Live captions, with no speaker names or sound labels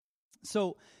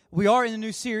So we are in a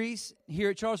new series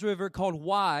here at Charles River called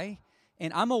Why,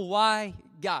 and I'm a why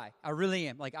guy. I really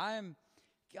am. Like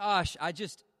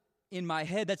in my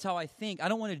head, that's how I think. I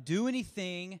don't want to do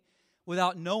anything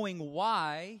without knowing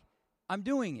why I'm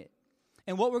doing it.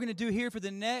 And what we're going to do here for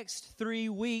the next 3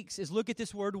 weeks is look at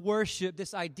this word worship,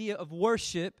 this idea of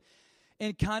worship,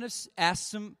 and kind of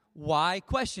ask some why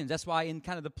questions. That's why in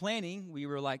kind of the planning, we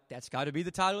were like, that's got to be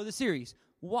the title of the series.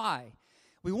 Why?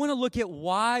 We want to look at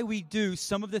why we do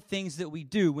some of the things that we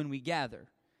do when we gather.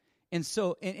 And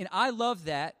so, and I love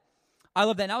that. I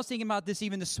love that. And I was thinking about this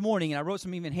even this morning, and I wrote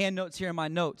some even hand notes here in my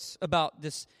notes about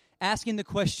this, asking the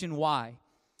question why.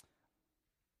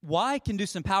 Why can do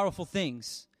some powerful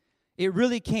things. It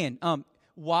really can.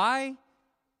 Why,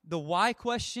 the why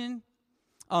question,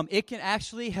 it can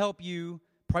actually help you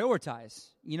prioritize.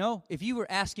 You know, if you were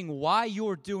asking why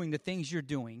you're doing the things you're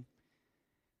doing,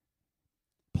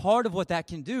 part of what that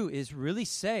can do is really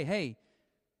say, hey,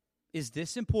 is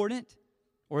this important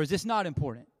or is this not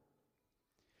important?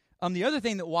 The other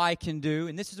thing that why can do,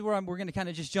 and this is where we're going to kind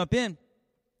of just jump in,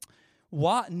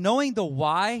 knowing the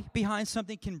why behind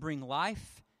something can bring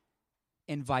life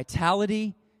and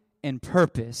vitality and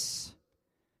purpose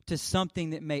to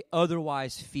something that may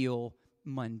otherwise feel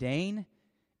mundane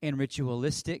and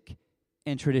ritualistic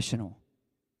and traditional.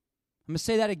 I'm going to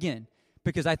say that again,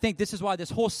 because I think this is why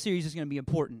this whole series is going to be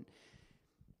important.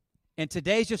 And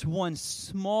today's just one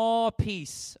small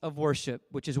piece of worship,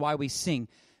 which is why we sing.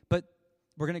 But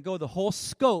we're going to go the whole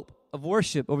scope of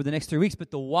worship over the next 3 weeks. But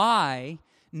the why,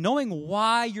 knowing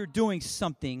why you're doing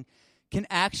something, can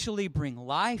actually bring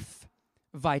life,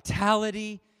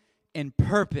 vitality, and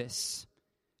purpose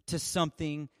to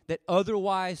something that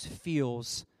otherwise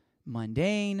feels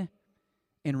mundane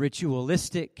and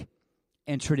ritualistic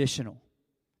and traditional.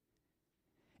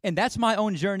 And that's my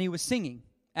own journey with singing,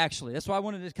 actually. That's why I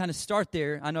wanted to kind of start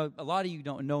there. I know a lot of you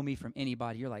don't know me from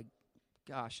anybody. You're like,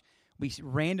 gosh, we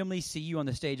randomly see you on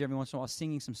the stage every once in a while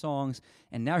singing some songs,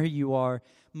 and now here you are.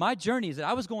 My journey is that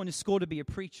I was going to school to be a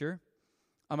preacher.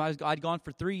 I'd gone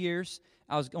for 3 years.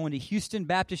 I was going to Houston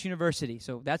Baptist University,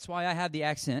 so that's why I had the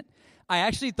accent. I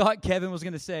actually thought Kevin was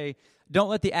going to say, don't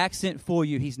let the accent fool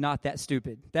you. He's not that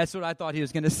stupid. That's what I thought he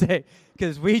was going to say,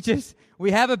 because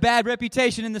we have a bad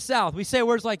reputation in the South. We say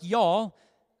words like y'all,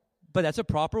 but that's a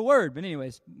proper word. But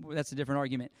anyways, that's a different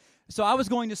argument. So I was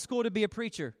going to school to be a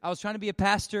preacher. I was trying to be a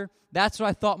pastor. That's what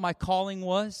I thought my calling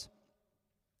was.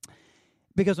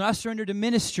 Because when I surrendered to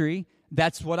ministry,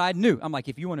 that's what I knew. I'm like,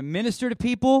 if you want to minister to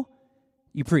people,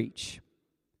 you preach.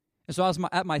 And so I was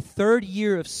at my 3rd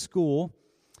year of school,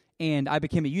 and I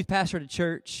became a youth pastor at a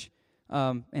church,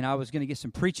 and I was going to get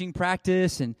some preaching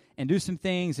practice and do some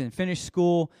things and finish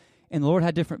school. And the Lord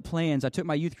had different plans. I took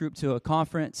my youth group to a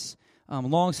conference.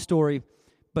 Long story,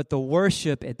 but the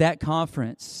worship at that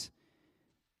conference,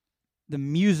 the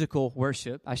musical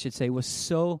worship, I should say, was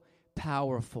so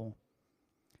powerful.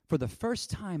 For the first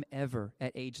time ever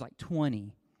at age like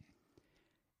 20,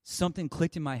 something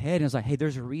clicked in my head, and I was like, hey,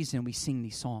 there's a reason we sing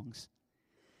these songs.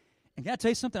 And can I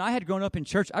tell you something? I had grown up in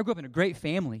church. I grew up in a great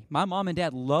family. My mom and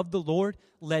dad loved the Lord,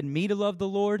 led me to love the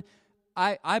Lord.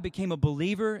 I became a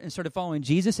believer and started following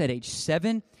Jesus at age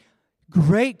 7.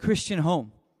 Great Christian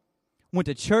home. Went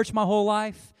to church my whole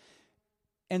life.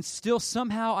 And still,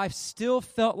 somehow, I've still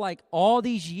felt like all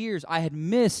these years I had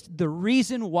missed the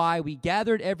reason why we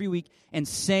gathered every week and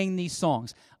sang these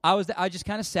songs. I just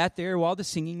kind of sat there while the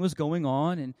singing was going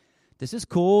on, and this is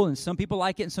cool, and some people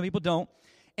like it and some people don't.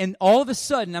 And all of a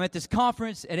sudden, I'm at this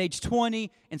conference at age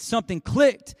 20, and something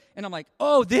clicked, and I'm like,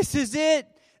 oh, this is it.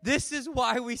 This is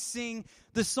why we sing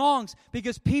the songs,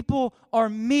 because people are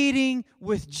meeting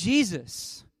with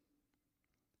Jesus.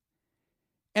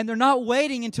 And they're not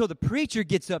waiting until the preacher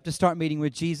gets up to start meeting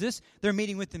with Jesus. They're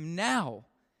meeting with him now.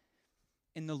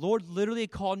 And the Lord literally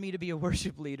called me to be a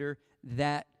worship leader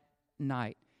that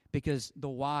night because the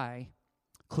why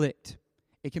clicked.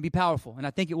 It can be powerful, and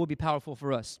I think it will be powerful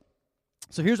for us.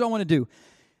 So here's what I want to do.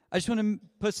 I just want to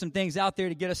put some things out there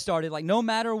to get us started. Like, no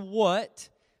matter what,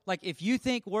 like if you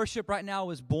think worship right now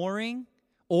is boring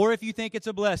or if you think it's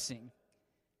a blessing,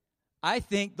 I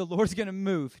think the Lord's going to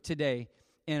move today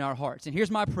in our hearts. And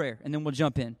here's my prayer, and then we'll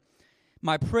jump in.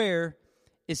 My prayer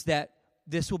is that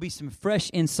this will be some fresh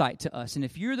insight to us. And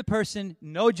if you're the person,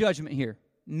 no judgment here.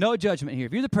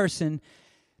 If you're the person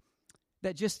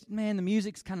that just, man, the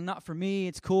music's kind of not for me,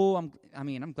 it's cool.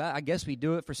 I'm glad, I guess we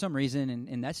do it for some reason,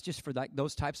 and that's just for like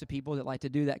those types of people that like to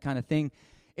do that kind of thing.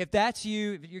 If that's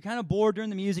you, if you're kind of bored during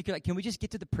the music, you're like, can we just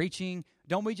get to the preaching?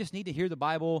 Don't we just need to hear the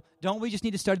Bible? Don't we just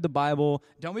need to study the Bible?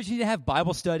 Don't we just need to have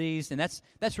Bible studies? And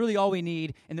that's really all we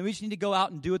need. And then we just need to go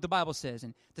out and do what the Bible says.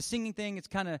 And the singing thing, it's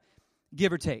kind of,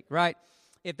 give or take, right?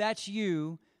 If that's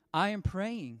you, I am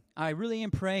praying. I really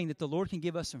am praying that the Lord can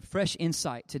give us some fresh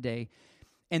insight today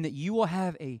and that you will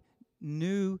have a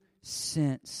new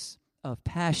sense of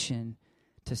passion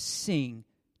to sing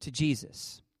to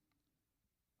Jesus.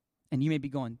 And you may be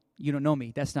going, you don't know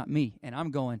me. That's not me. And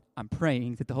I'm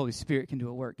praying that the Holy Spirit can do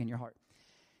a work in your heart.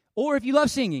 Or if you love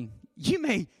singing, you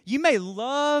may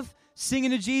love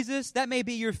singing to Jesus. That may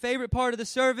be your favorite part of the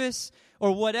service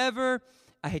or whatever.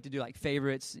 I hate to do like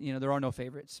favorites. There are no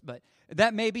favorites. But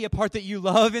that may be a part that you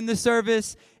love in the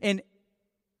service. And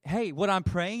hey, what I'm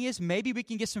praying is maybe we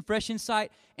can get some fresh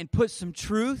insight and put some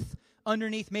truth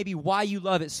underneath maybe why you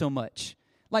love it so much.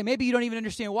 Like maybe you don't even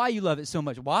understand why you love it so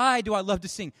much. Why do I love to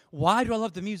sing? Why do I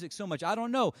love the music so much? I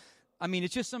don't know. I mean,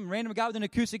 it's just some random guy with an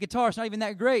acoustic guitar. It's not even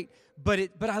that great, but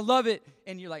I love it.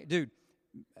 And you're like, dude,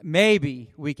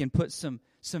 maybe we can put some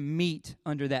meat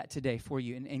under that today for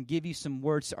you and give you some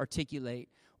words to articulate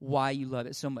why you love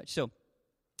it so much. So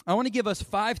I want to give us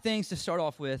 5 things to start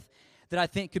off with that I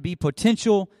think could be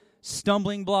potential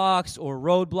stumbling blocks or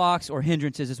roadblocks or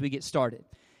hindrances as we get started.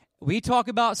 We talk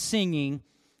about singing,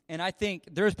 and I think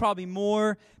there's probably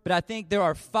more, but I think there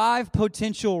are 5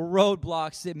 potential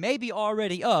roadblocks that may be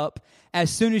already up as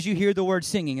soon as you hear the word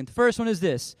singing. And the first one is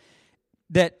this,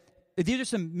 that these are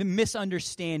some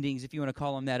misunderstandings, if you want to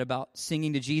call them that, about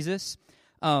singing to Jesus.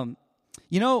 Singing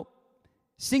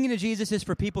to Jesus is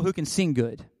for people who can sing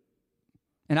good.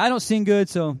 And I don't sing good,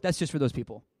 so that's just for those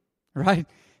people, right?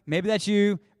 Maybe that's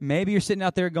you. Maybe you're sitting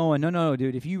out there going, no,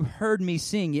 dude, if you heard me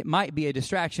sing, it might be a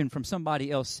distraction from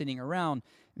somebody else sitting around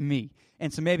me.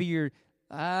 And so maybe you're,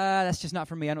 that's just not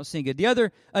for me. I don't sing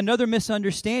good. Another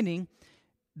misunderstanding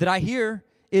that I hear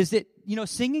is that,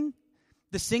 singing,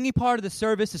 the singing part of the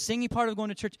service, the singing part of going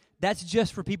to church, that's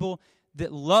just for people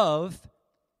that love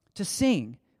to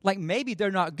sing. Like maybe they're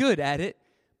not good at it,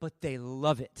 but they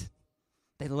love it.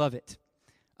 They love it.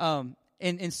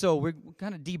 And so we're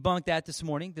kind of debunked that this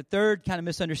morning. The third kind of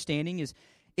misunderstanding is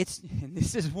and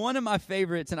this is one of my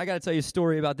favorites, and I got to tell you a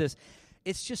story about this.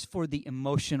 It's just for the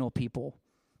emotional people.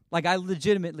 Like I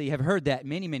legitimately have heard that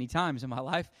many, many times in my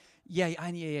life. Yeah.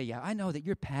 I know that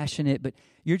you're passionate, but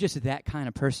you're just that kind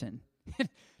of person.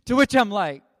 To which I'm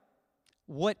like,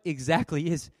 what exactly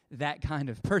is that kind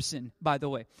of person, by the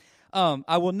way?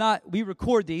 We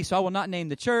record these, so I will not name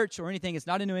the church or anything. It's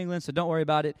not in New England, so don't worry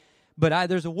about it. But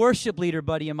there's a worship leader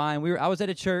buddy of mine. I was at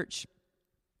a church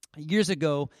years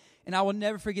ago, and I will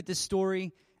never forget this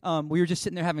story. We were just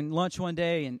sitting there having lunch one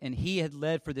day, and he had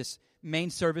led for this main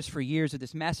service for years at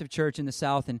this massive church in the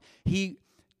South, and he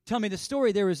told me the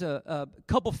story. There was a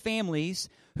couple families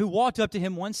who walked up to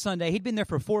him one Sunday. He'd been there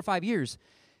for 4 or 5 years,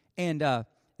 and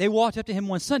they walked up to him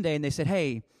one Sunday, and they said,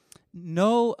 hey,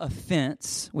 no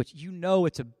offense, which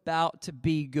it's about to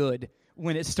be good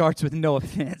when it starts with no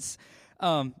offense.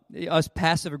 Us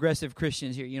passive-aggressive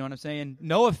Christians here, you know what I'm saying?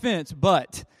 No offense,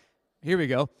 but, here we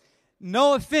go.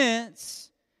 No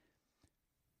offense,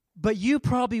 but you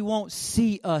probably won't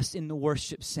see us in the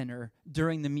worship center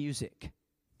during the music.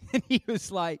 And he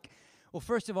was like, well,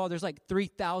 first of all, there's like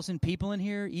 3,000 people in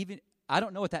here. I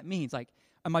don't know what that means. Like,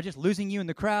 am I just losing you in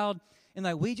the crowd? And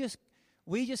like, we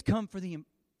just come for the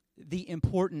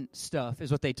important stuff,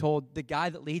 is what they told the guy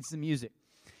that leads the music.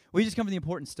 We just come for the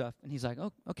important stuff. And he's like,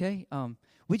 oh, okay.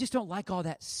 We just don't like all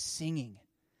that singing.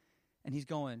 And he's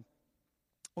going,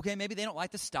 okay, maybe they don't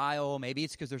like the style. Maybe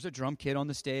it's because there's a drum kit on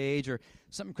the stage or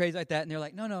something crazy like that. And they're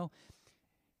like, no.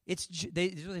 They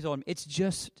told him, it's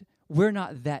just, we're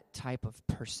not that type of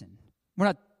person. We're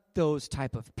not those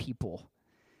type of people.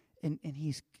 And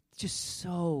he's just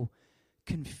so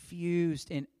confused.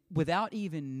 And without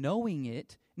even knowing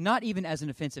it, not even as an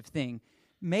offensive thing,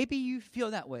 maybe you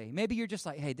feel that way. Maybe you're just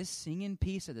like, hey, this singing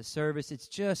piece of the service, it's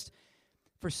just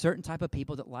for certain type of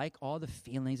people that like all the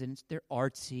feelings, and they're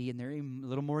artsy, and they're a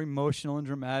little more emotional and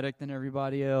dramatic than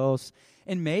everybody else.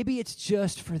 And maybe it's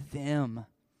just for them.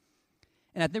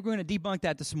 And I think we're going to debunk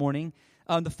that this morning.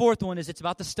 The fourth one is it's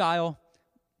about the style.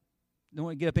 Don't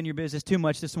want to get up in your business too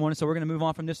much this morning, so we're going to move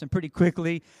on from this one pretty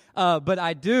quickly. But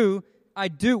I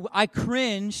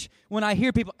cringe when I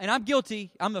hear people, and I'm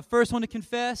guilty. I'm the first one to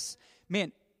confess.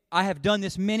 Man, I have done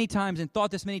this many times and thought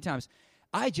this many times.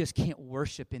 I just can't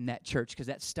worship in that church because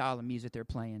that style of music they're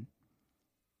playing.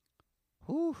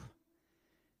 Whew.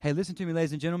 Hey, listen to me,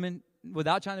 ladies and gentlemen.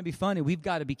 Without trying to be funny, we've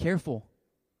got to be careful.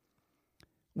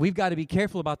 We've got to be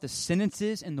careful about the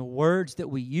sentences and the words that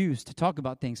we use to talk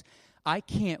about things. I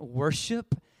can't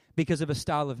worship because of a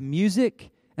style of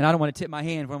music, and I don't want to tip my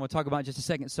hand for what I'm going to talk about in just a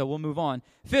second, so we'll move on.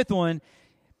 Fifth one,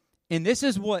 and this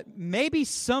is what maybe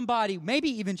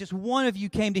even just one of you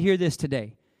came to hear this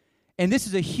today. And this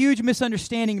is a huge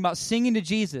misunderstanding about singing to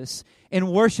Jesus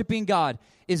and worshiping God,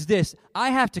 is this: I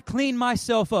have to clean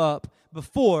myself up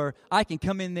before I can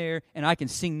come in there and I can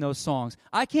sing those songs.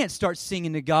 I can't start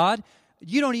singing to God.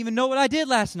 You don't even know what I did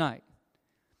last night.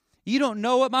 You don't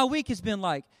know what my week has been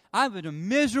like. I've been a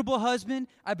miserable husband.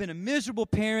 I've been a miserable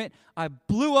parent. I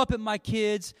blew up at my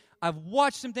kids. I've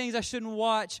watched some things I shouldn't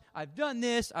watch. I've done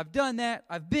this. I've done that.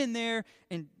 I've been there.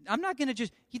 And I'm not going to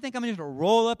just, you think I'm just going to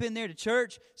roll up in there to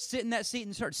church, sit in that seat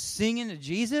and start singing to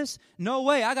Jesus? No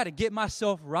way. I got to get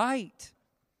myself right.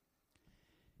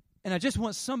 And I just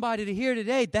want somebody to hear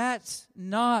today, that's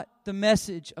not the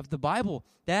message of the Bible.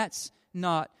 That's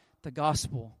not the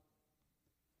gospel.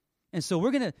 And so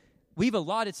we've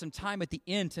allotted some time at the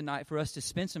end tonight for us to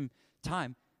spend some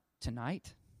time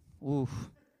tonight. Oof.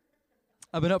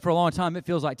 I've been up for a long time. It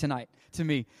feels like tonight to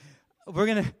me.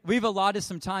 We've allotted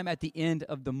some time at the end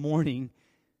of the morning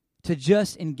to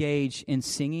just engage in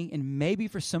singing. And maybe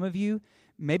for some of you,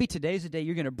 maybe today's the day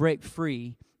you're going to break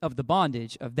free of the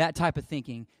bondage of that type of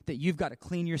thinking, that you've got to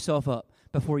clean yourself up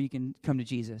before you can come to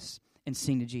Jesus and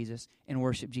sing to Jesus and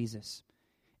worship Jesus.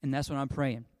 And that's what I'm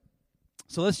praying.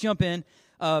 So let's jump in.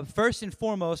 First and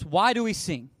foremost, why do we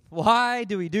sing? Why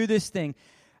do we do this thing?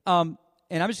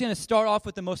 And I'm just going to start off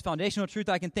with the most foundational truth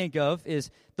I can think of,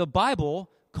 is the Bible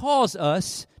calls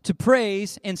us to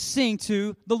praise and sing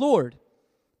to the Lord.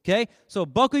 Okay? So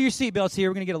buckle your seatbelts here.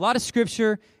 We're going to get a lot of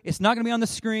scripture. It's not going to be on the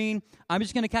screen. I'm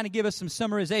just going to kind of give us some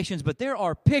summarizations, but there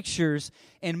are pictures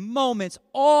and moments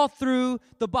all through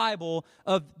the Bible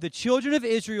of the children of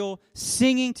Israel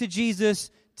singing to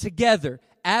Jesus together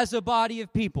as a body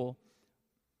of people.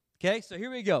 Okay? So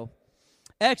here we go.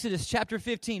 Exodus chapter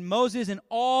 15, Moses and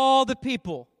all the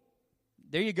people,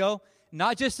 there you go,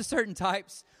 not just the certain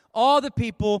types, all the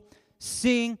people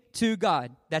sing to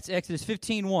God. That's Exodus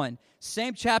 15:1.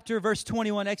 Same chapter, verse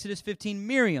 21, Exodus 15,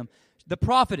 Miriam, the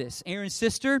prophetess, Aaron's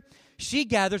sister, she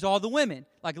gathers all the women,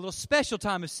 like a little special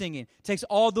time of singing, takes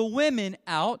all the women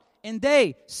out, and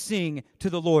they sing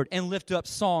to the Lord and lift up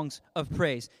songs of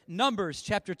praise. Numbers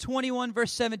chapter 21,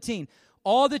 verse 17,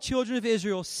 all the children of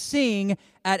Israel sing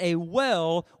at a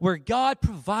well where God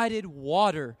provided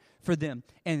water for them.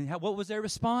 And what was their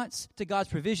response to God's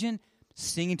provision?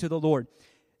 Singing to the Lord.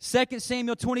 2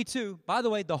 Samuel 22, by the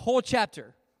way, the whole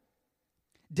chapter,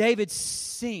 David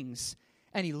sings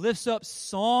and he lifts up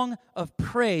song of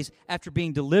praise after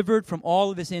being delivered from all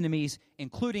of his enemies,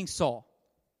 including Saul.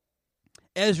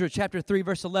 Ezra chapter 3,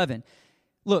 verse 11.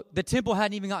 Look, the temple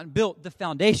hadn't even gotten built. The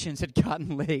foundations had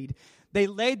gotten laid. They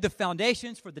laid the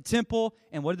foundations for the temple,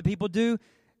 and what did the people do?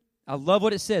 I love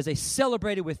what it says. They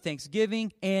celebrated with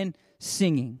thanksgiving and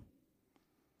singing.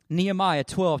 Nehemiah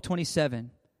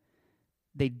 12:27.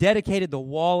 They dedicated the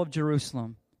wall of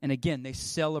Jerusalem, and again, they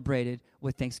celebrated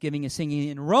with thanksgiving and singing.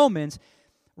 In Romans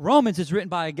is written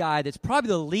by a guy that's probably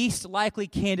the least likely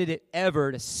candidate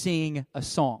ever to sing a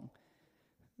song.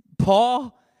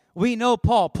 Paul, we know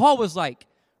Paul. Paul was like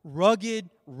rugged,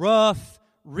 rough,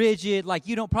 rigid. Like,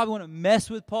 you don't probably want to mess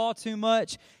with Paul too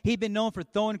much. He'd been known for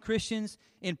throwing Christians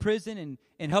in prison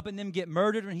and helping them get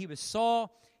murdered when he was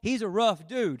Saul. He's a rough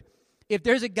dude. If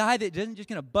there's a guy that isn't just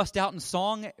going to bust out in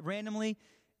song randomly,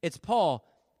 it's Paul.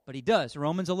 But he does.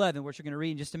 Romans 11, which you're going to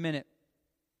read in just a minute.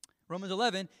 Romans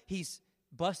 11, he's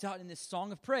bust out in this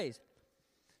song of praise.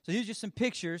 So these are just some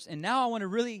pictures. And now I want to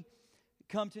really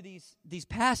come to these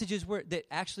passages that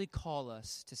actually call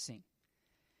us to sing.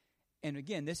 And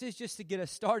again, this is just to get us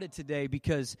started today,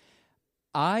 because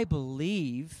I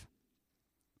believe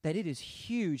that it is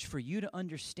huge for you to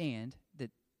understand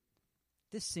that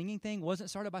this singing thing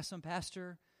wasn't started by some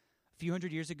pastor a few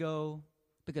hundred years ago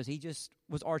because he just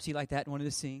was artsy like that and wanted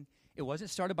to sing. It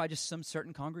wasn't started by just some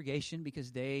certain congregation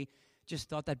because they just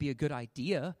thought that'd be a good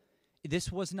idea.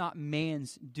 This was not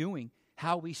man's doing.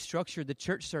 How we structure the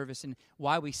church service and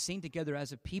why we sing together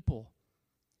as a people.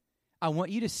 I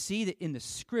want you to see that in the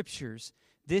scriptures,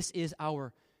 this is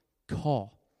our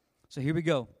call. So here we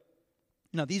go.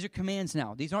 Now, these are commands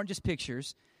now. These aren't just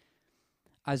pictures.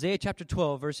 Isaiah chapter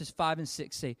 12, verses 5 and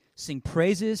 6 say, sing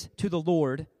praises to the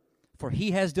Lord, for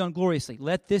he has done gloriously.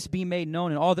 Let this be made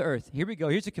known in all the earth. Here we go.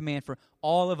 Here's a command for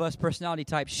all of us personality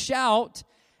types. Shout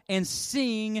and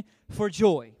sing for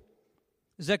joy.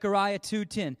 Zechariah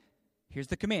 2:10. Here's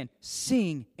the command.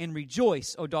 Sing and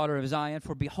rejoice, O daughter of Zion,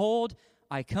 for behold,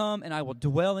 I come and I will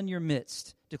dwell in your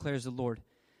midst, declares the Lord.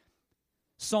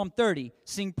 Psalm 30,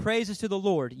 sing praises to the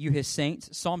Lord, you his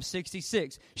saints. Psalm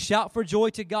 66, shout for joy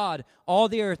to God, all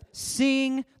the earth.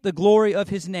 Sing the glory of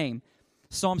his name.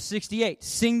 Psalm 68,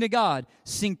 sing to God.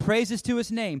 Sing praises to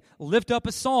his name. Lift up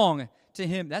a song to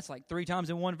him. That's like 3 times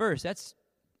in one verse. That's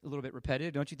a little bit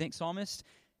repetitive, don't you think, psalmist?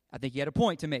 I think he had a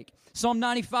point to make. Psalm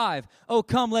 95, oh,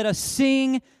 come, let us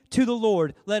sing to the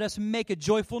Lord. Let us make a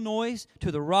joyful noise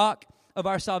to the rock of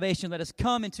our salvation. Let us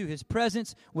come into his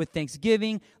presence with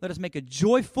thanksgiving. Let us make a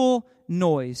joyful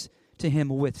noise to him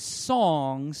with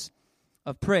songs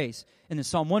of praise. And then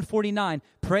Psalm 149,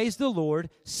 praise the Lord,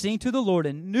 sing to the Lord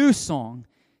a new song,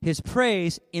 his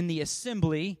praise in the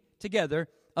assembly together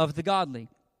of the godly.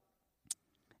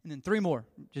 And then 3 more.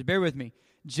 Just bear with me.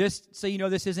 Just so you know,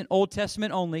 this isn't Old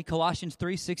Testament only. Colossians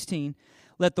 3:16.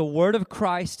 Let the word of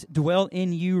Christ dwell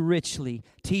in you richly,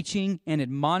 teaching and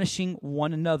admonishing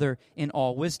one another in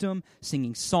all wisdom,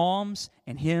 singing psalms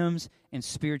and hymns and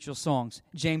spiritual songs.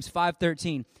 James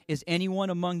 5:13. Is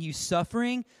anyone among you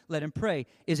suffering? Let him pray.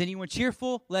 Is anyone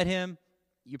cheerful? Let him,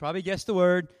 you probably guessed the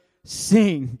word,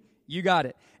 sing. You got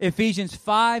it. Ephesians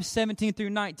 5:17 through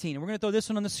 19. And we're going to throw this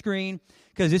one on the screen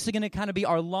because this is going to kind of be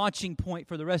our launching point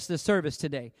for the rest of the service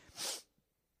today.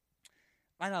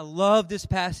 And I love this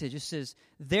passage. It says,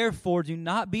 therefore, do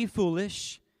not be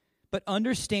foolish, but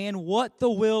understand what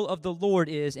the will of the Lord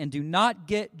is, and do not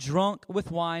get drunk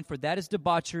with wine, for that is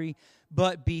debauchery,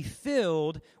 but be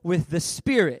filled with the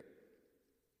Spirit,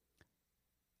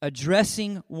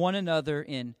 addressing one another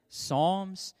in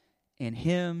psalms and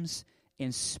hymns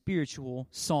and spiritual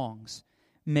songs,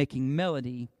 making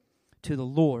melody to the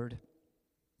Lord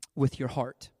with your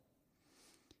heart.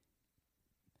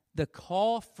 The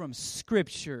call from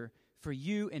Scripture for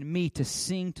you and me to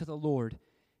sing to the Lord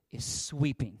is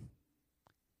sweeping.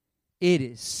 It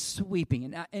is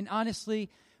sweeping. And honestly,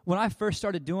 when I first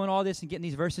started doing all this and getting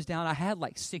these verses down, I had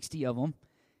like 60 of them,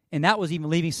 and that was even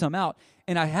leaving some out.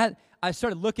 And I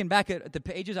started looking back at the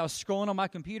pages. I was scrolling on my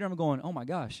computer. I'm going, oh my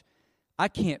gosh, I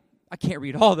can't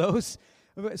read all those.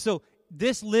 So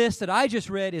this list that I just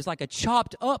read is like a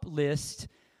chopped up list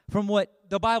from what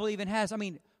the Bible even has. I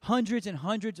mean, hundreds and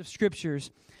hundreds of scriptures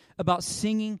about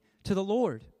singing to the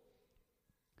Lord.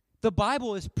 The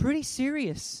Bible is pretty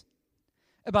serious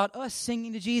about us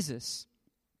singing to Jesus.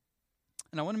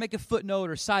 And I want to make a footnote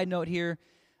or side note here.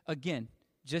 Again,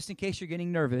 just in case you're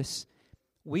getting nervous,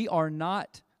 we are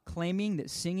not claiming that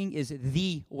singing is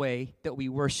the way that we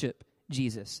worship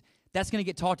Jesus. That's going to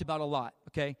get talked about a lot,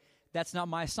 okay? That's not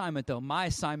my assignment, though. My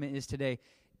assignment is today,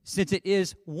 since it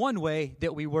is one way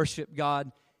that we worship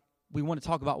God, we want to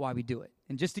talk about why we do it.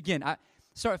 And just again, I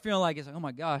start feeling like, it's like, oh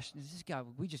my gosh, this guy,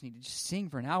 we just need to just sing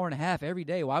for an hour and a half every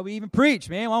day. Why we even preach,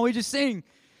 man? Why don't we just sing?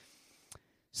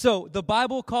 So the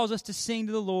Bible calls us to sing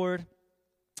to the Lord.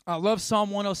 I love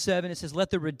Psalm 107. It says, let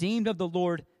the redeemed of the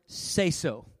Lord say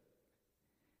so.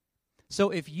 So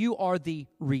if you are the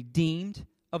redeemed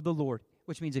of the Lord,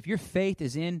 which means if your faith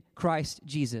is in Christ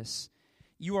Jesus,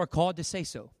 you are called to say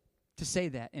so, to say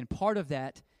that. And part of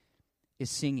that is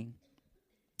singing.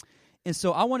 And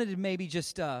so I wanted to maybe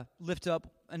just lift up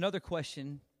another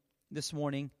question this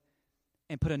morning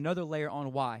and put another layer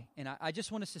on why. And I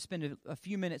just want us to spend a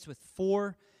few minutes with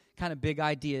 4 kind of big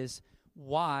ideas.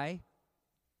 Why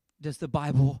does the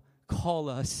Bible call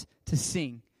us to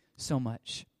sing so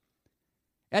much?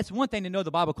 That's one thing to know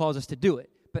the Bible calls us to do it.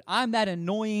 But I'm that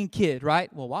annoying kid,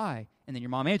 right? Well, why? And then your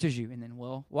mom answers you, and then,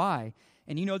 well, why?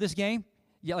 And you know this game?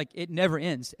 Yeah, like it never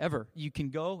ends, ever. You can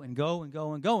go and go and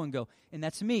go and go and go. And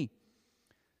that's me.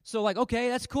 So like, okay,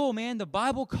 that's cool, man. The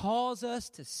Bible calls us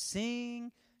to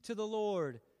sing to the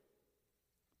Lord.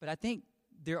 But I think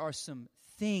there are some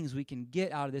things we can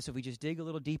get out of this if we just dig a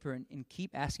little deeper and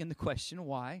keep asking the question,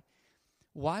 why?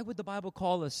 Why would the Bible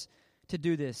call us to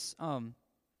do this?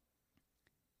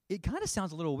 It kind of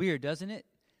sounds a little weird, doesn't it?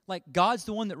 Like God's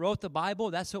the one that wrote the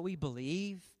Bible. That's what we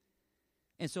believe.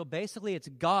 And so basically it's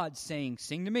God saying,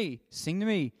 sing to me, sing to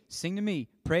me, sing to me,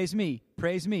 praise me,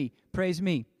 praise me, praise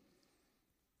me.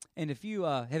 And if you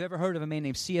have ever heard of a man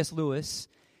named C.S. Lewis,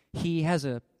 he had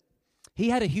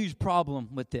a huge problem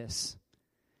with this.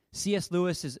 C.S.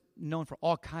 Lewis is known for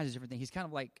all kinds of different things. He's kind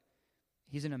of like,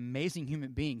 he's an amazing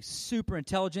human being, super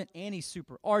intelligent, and he's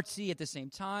super artsy at the same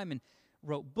time, and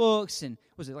wrote books, and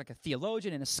was like a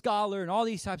theologian and a scholar, and all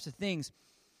these types of things.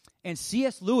 And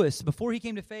C.S. Lewis, before he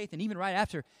came to faith, and even right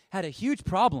after, had a huge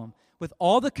problem with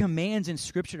all the commands in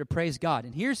Scripture to praise God.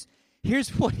 And here's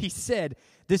what he said.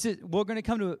 We're going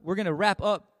to wrap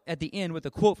up at the end with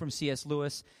a quote from C.S.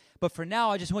 Lewis. But for now,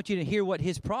 I just want you to hear what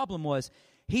his problem was.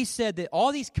 He said that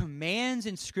all these commands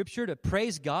in Scripture to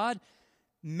praise God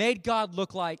made God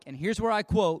look like, and here's where I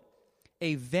quote,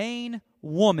 a vain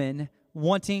woman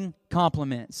wanting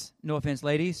compliments. No offense,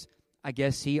 ladies. I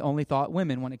guess he only thought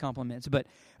women wanted compliments. But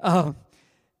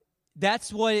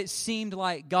that's what it seemed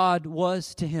like God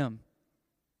was to him.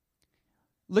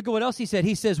 Look at what else he said.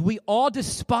 He says, we all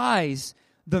despise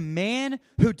the man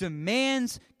who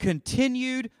demands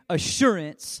continued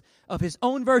assurance of his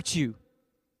own virtue.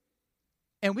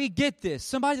 And we get this.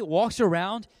 Somebody that walks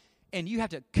around and you have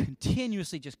to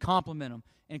continuously just compliment them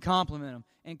and compliment them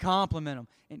and compliment them.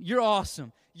 And you're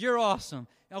awesome. You're awesome.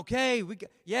 Okay,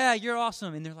 yeah, you're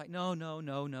awesome. And they're like, no.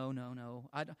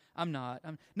 I'm not.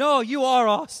 No, you are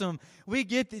awesome. We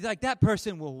get like that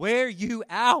person will wear you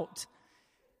out.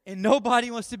 And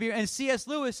nobody wants to be. And C.S.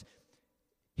 Lewis,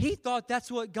 he thought that's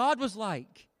what God was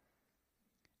like.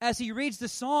 As he reads the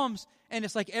Psalms, and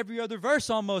it's like every other verse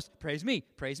almost, praise me,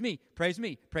 praise me, praise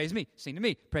me, praise me, sing to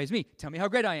me, praise me, tell me how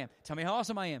great I am, tell me how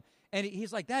awesome I am. And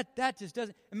he's like, that just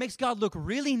doesn't, it makes God look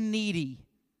really needy.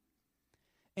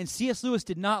 And C.S. Lewis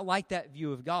did not like that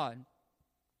view of God.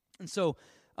 And so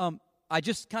I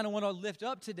just kind of want to lift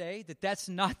up today that that's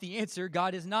not the answer.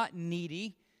 God is not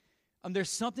needy.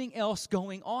 There's something else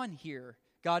going on here.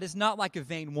 God is not like a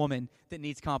vain woman that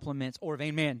needs compliments or a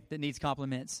vain man that needs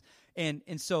compliments. And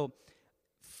so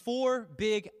 4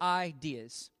 big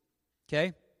ideas,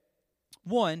 okay?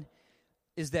 One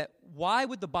is that why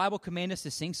would the Bible command us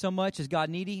to sing so much? Is God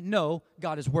needy? No,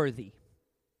 God is worthy.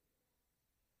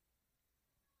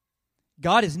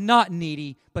 God is not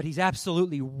needy, but he's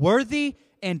absolutely worthy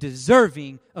and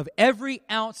deserving of every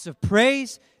ounce of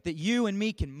praise that you and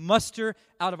me can muster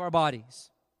out of our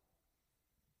bodies.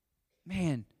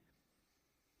 Man.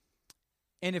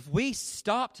 And if we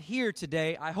stopped here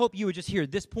today, I hope you would just hear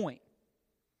this point.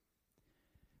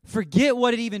 Forget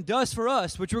what it even does for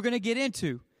us, which we're going to get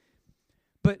into.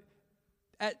 But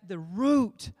at the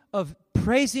root of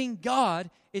praising God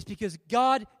is because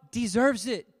God deserves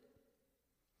it.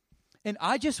 And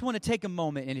I just want to take a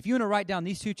moment, and if you want to write down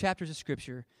these 2 chapters of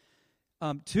Scripture,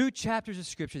 2 chapters of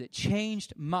Scripture that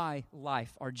changed my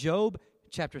life are Job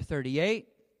chapter 38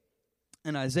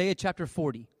 and Isaiah chapter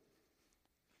 40.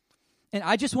 And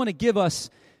I just want to give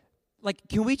us,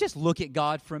 can we just look at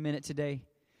God for a minute today?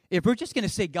 If we're just going to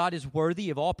say God is worthy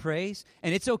of all praise,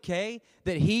 and it's okay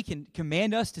that he can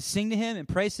command us to sing to him and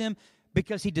praise him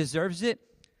because he deserves it,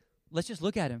 let's just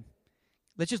look at him.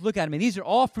 Let's just look at him. And these are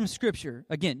all from Scripture.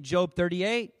 Again, Job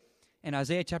 38 and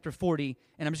Isaiah chapter 40.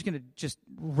 And I'm just going to just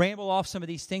ramble off some of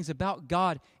these things about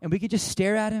God. And we can just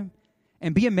stare at him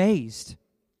and be amazed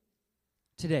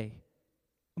today.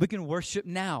 We can worship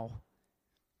now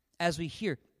as we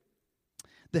hear.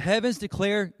 The heavens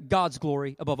declare God's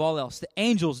glory above all else. The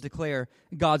angels declare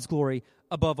God's glory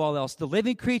above all else. The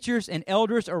living creatures and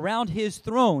elders around his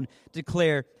throne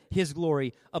declare his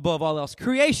glory above all else.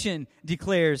 Creation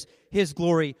declares his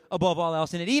glory above all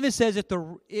else. And it even says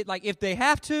that if they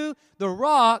have to, the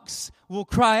rocks will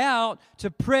cry out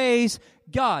to praise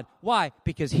God. Why?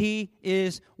 Because he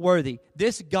is worthy.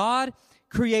 This God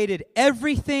created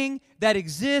everything that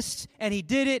exists, and he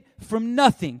did it from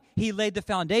nothing. He laid the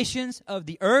foundations of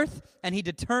the earth, and he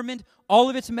determined all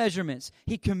of its measurements.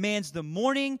 He commands the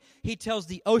morning. He tells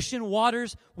the ocean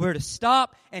waters where to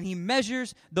stop, and he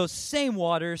measures those same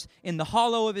waters in the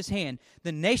hollow of his hand.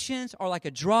 The nations are like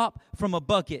a drop from a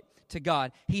bucket to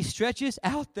God. He stretches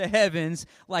out the heavens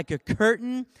like a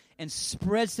curtain and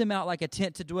spreads them out like a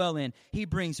tent to dwell in. He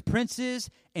brings princes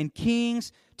and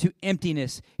kings to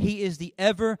emptiness. He is the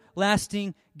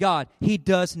everlasting God. He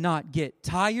does not get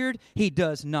tired. He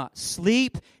does not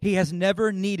sleep. He has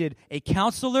never needed a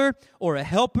counselor or a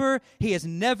helper. He has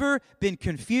never been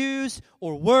confused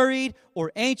or worried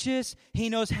or anxious. He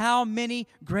knows how many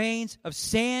grains of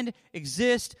sand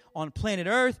exist on planet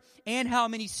Earth and how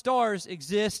many stars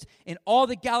exist in all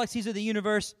the galaxies of the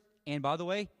universe. And by the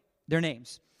way, their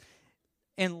names.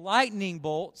 And lightning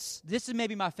bolts, this is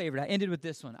maybe my favorite. I ended with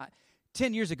this one.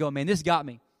 10 years ago, man, this got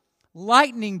me.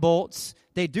 Lightning bolts,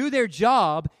 they do their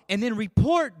job and then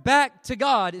report back to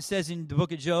God, it says in the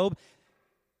book of Job,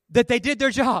 that they did their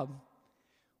job.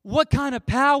 What kind of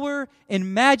power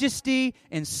and majesty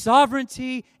and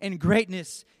sovereignty and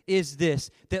greatness is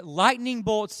this? That lightning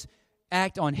bolts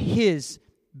act on his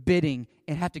bidding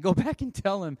and have to go back and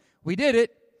tell him, we did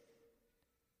it.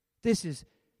 This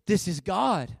is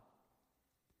God.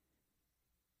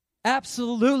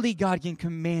 Absolutely, God can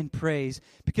command praise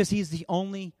because he's the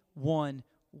only one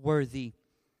worthy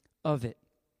of it.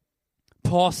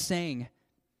 Paul sang,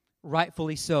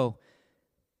 rightfully so,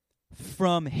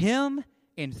 from him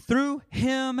and through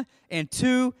him and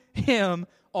to him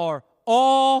are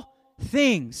all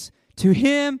things. To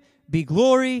him be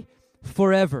glory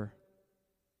forever.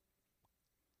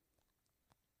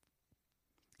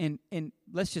 And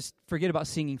let's just forget about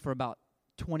singing for about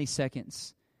 20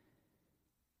 seconds.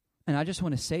 And I just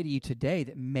want to say to you today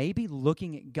that maybe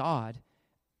looking at God,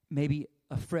 maybe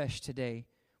afresh today,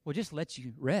 will just let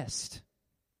you rest.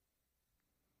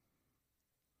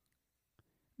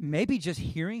 maybe just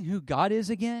hearing who God is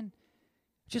again,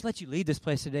 just let you leave this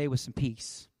place today with some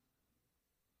peace.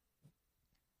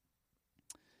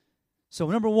 So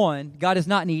number one, God is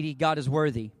not needy, God is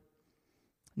worthy.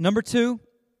 Number two,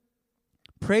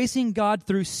 praising God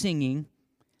through singing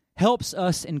helps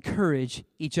us encourage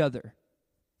each other.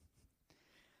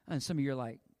 And some of you are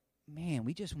like, man,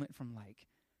 we just went from like,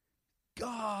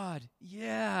 God,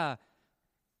 yeah,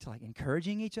 to like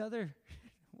encouraging each other.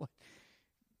 What?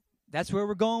 That's where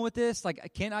we're going with this?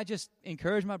 Like, can't I just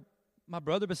encourage my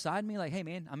brother beside me? Like, hey,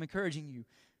 man, I'm encouraging you.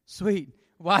 Sweet.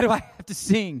 Why do I have to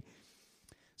sing?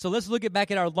 So let's look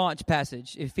back at our launch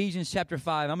passage, Ephesians chapter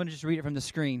 5. I'm going to just read it from the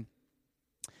screen.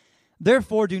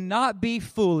 Therefore, do not be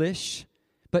foolish,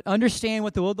 but understand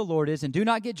what the will of the Lord is, and do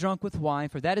not get drunk with wine,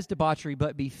 for that is debauchery,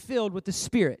 but be filled with the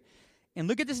Spirit. And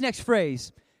look at this next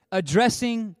phrase,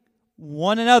 addressing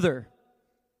one another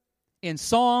in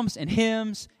psalms and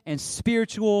hymns and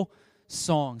spiritual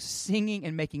songs, singing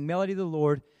and making melody to the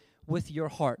Lord with your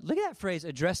heart. Look at that phrase,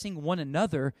 addressing one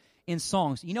another in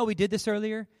songs. You know, we did this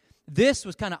earlier. This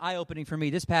was kind of eye-opening for me,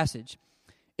 this passage.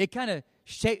 It kind of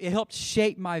helped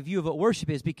shape my view of what worship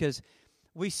is, because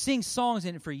we sing songs,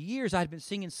 and for years I had been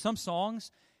singing some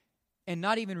songs and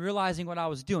not even realizing what I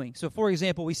was doing. So, for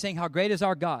example, we sang How Great Is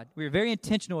Our God. We were very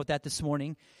intentional with that this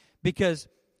morning, because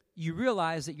you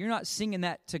realize that you're not singing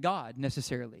that to God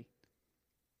necessarily.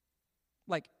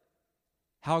 Like,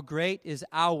 how great is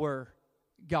our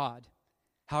God?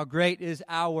 How great is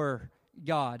our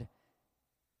God?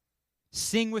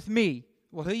 Sing with me.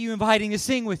 Well, who are you inviting to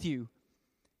sing with you?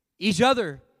 Each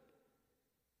other.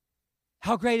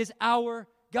 How great is our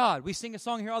God? We sing a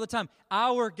song here all the time.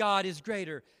 Our God is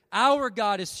greater. Our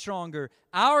God is stronger.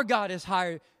 Our God is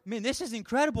higher. Man, this is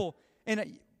incredible.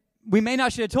 And we may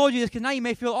not should have told you this, because now you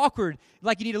may feel awkward,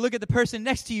 like you need to look at the person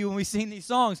next to you when we sing these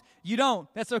songs. You don't.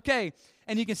 That's okay.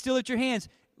 And you can still lift your hands.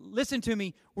 Listen to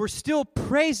me. We're still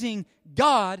praising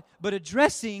God, but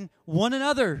addressing one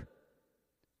another.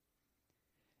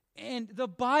 And the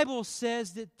Bible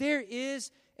says that there is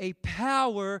a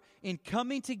power in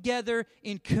coming together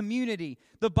in community.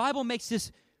 The Bible makes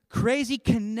this crazy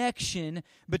connection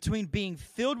between being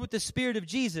filled with the Spirit of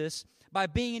Jesus by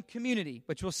being in community,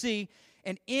 which we'll see.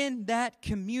 And in that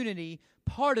community,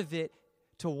 part of it,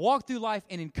 to walk through life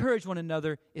and encourage one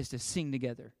another, is to sing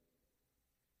together.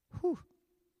 Whew.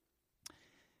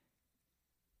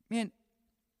 Man,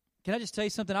 can I just tell you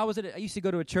something? I used to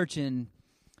go to a church in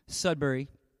Sudbury,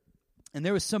 and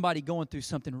there was somebody going through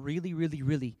something really, really,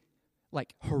 really,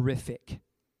 like, horrific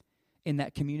in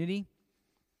that community.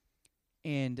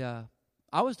 And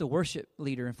I was the worship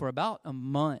leader, and for about a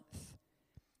month,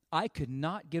 I could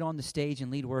not get on the stage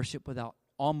and lead worship without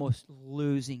almost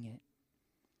losing it,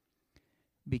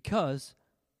 because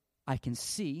I can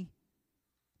see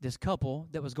this couple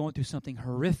that was going through something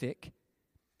horrific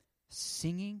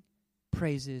singing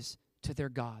praises to their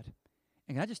God.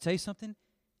 And can I just tell you something?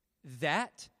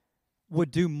 That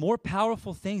would do more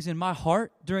powerful things in my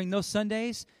heart during those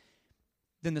Sundays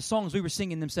than the songs we were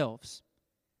singing themselves.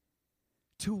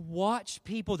 To watch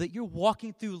people that you're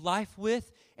walking through life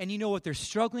with, and you know what they're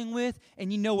struggling with,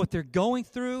 and you know what they're going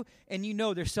through, and you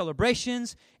know their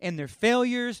celebrations, and their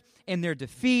failures, and their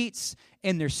defeats,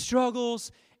 and their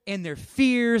struggles, and their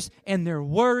fears, and their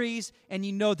worries, and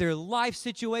you know their life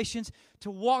situations, to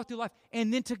walk through life,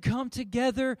 and then to come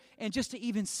together and just to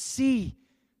even see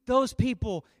those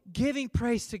people giving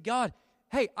praise to God.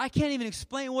 Hey, I can't even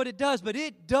explain what it does, but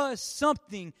it does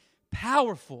something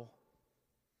powerful.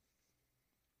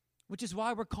 Which is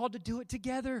why we're called to do it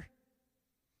together.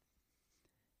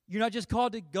 You're not just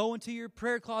called to go into your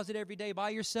prayer closet every day by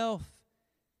yourself.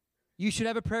 You should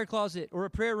have a prayer closet or a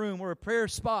prayer room or a prayer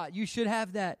spot. You should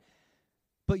have that.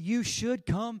 But you should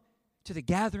come to the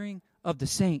gathering of the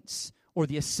saints, or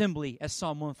the assembly, as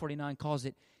Psalm 149 calls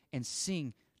it, and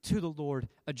sing to the Lord,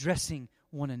 addressing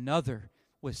one another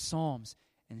with psalms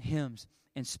and hymns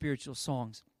and spiritual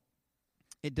songs.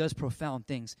 It does profound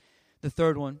things. The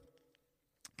third one,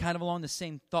 kind of along the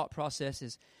same thought process,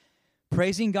 is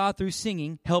praising God through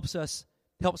singing helps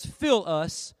fill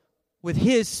us with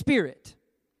His Spirit.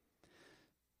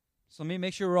 So let me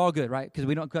make sure we're all good, right? Because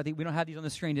we don't have these on the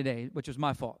screen today, which was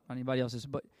my fault, not anybody else's.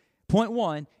 But point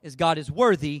one is God is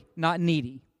worthy, not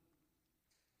needy.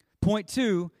 Point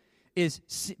two is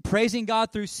praising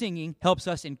God through singing helps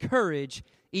us encourage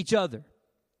each other.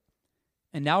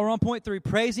 And now we're on point three.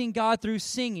 Praising God through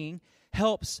singing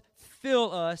helps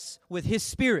fill us with His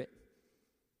Spirit.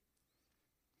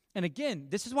 And again,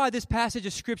 this is why this passage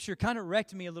of Scripture kind of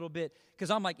wrecked me a little bit,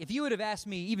 because I'm like, if you would have asked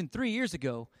me even 3 years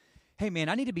ago, hey man,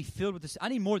 I need to be filled with this, I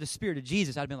need more of the Spirit of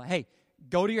Jesus, I'd been like, hey,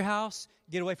 go to your house,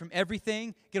 get away from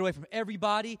everything, get away from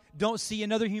everybody, don't see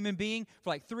another human being for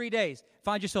like 3 days.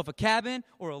 Find yourself a cabin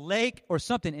or a lake or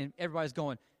something, and everybody's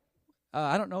going,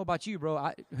 I don't know about you,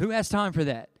 bro. Who has time for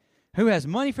that? Who has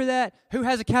money for that? Who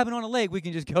has a cabin on a lake we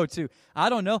can just go to? I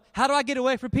don't know. How do I get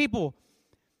away from people?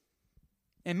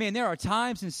 And man, there are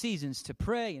times and seasons to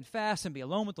pray and fast and be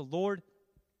alone with the Lord.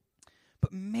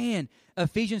 But man,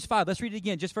 Ephesians 5, let's read it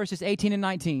again, just verses 18 and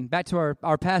 19. Back to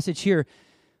our passage here.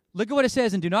 Look at what it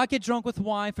says, and do not get drunk with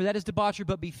wine, for that is debauchery,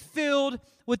 but be filled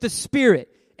with the Spirit.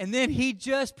 And then he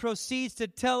just proceeds to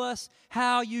tell us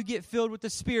how you get filled with the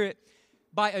Spirit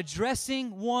by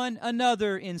addressing one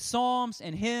another in psalms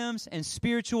and hymns and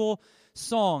spiritual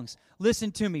songs.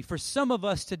 Listen to me. For some of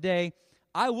us today,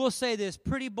 I will say this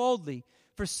pretty boldly.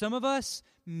 For some of us,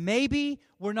 maybe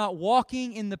we're not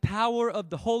walking in the power of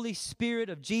the Holy Spirit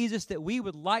of Jesus that we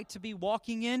would like to be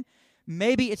walking in.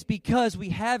 Maybe it's because we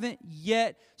haven't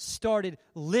yet started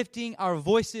lifting our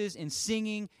voices and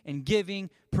singing and giving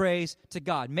praise to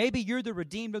God. Maybe you're the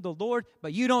redeemed of the Lord,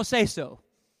 but you don't say so.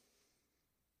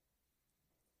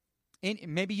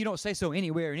 Maybe you don't say so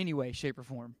anywhere, in any way, shape, or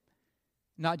form.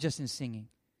 Not just in singing.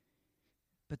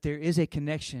 But there is a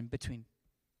connection between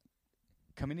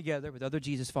coming together with other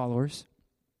Jesus followers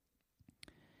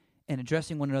and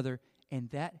addressing one another, and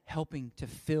that helping to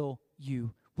fill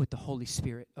you with the Holy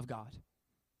Spirit of God.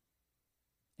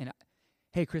 And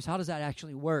hey, Chris, how does that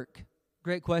actually work?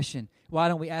 Great question. Why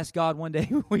don't we ask God one day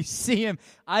when we see Him?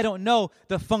 I don't know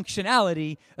the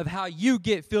functionality of how you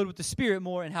get filled with the Spirit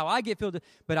more and how I get filled,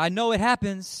 but I know it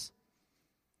happens.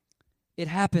 It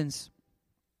happens.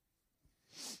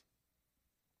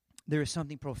 There is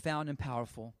something profound and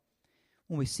powerful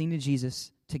when we sing to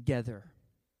Jesus together.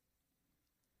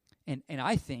 And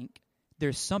I think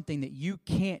there's something that you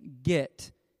can't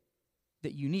get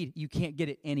that you need. You can't get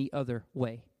it any other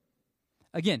way.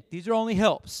 Again, these are only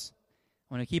helps.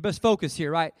 I want to keep us focused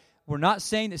here, right? We're not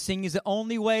saying that singing is the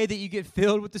only way that you get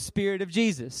filled with the Spirit of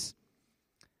Jesus.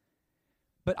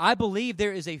 But I believe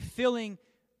there is a filling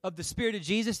of the Spirit of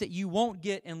Jesus that you won't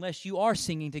get unless you are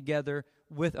singing together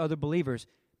with other believers.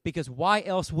 Because why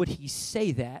else would He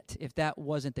say that if that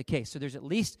wasn't the case? So there's at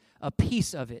least a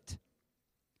piece of it.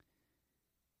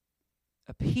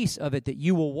 A piece of it that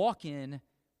you will walk in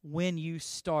when you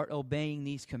start obeying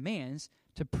these commands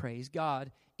to praise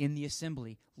God in the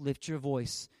assembly. Lift your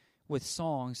voice with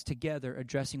songs together,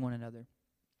 addressing one another.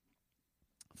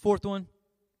 Fourth one,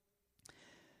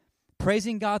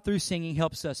 praising God through singing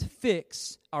helps us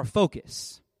fix our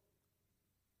focus.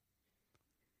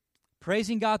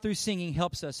 Praising God through singing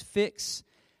helps us fix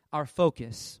our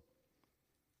focus.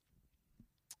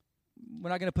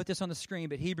 We're not going to put this on the screen,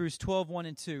 but Hebrews 12, 1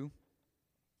 and 2.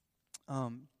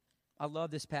 I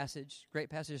love this passage, great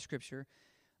passage of Scripture,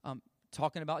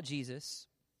 talking about Jesus.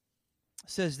 It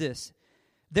says this,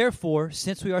 therefore,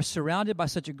 since we are surrounded by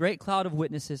such a great cloud of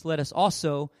witnesses, let us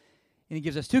also, and he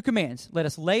gives us two commands, let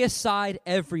us lay aside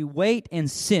every weight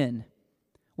and sin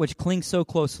which clings so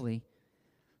closely.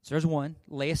 So there's one,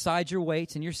 lay aside your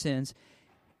weights and your sins,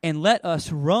 and let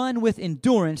us run with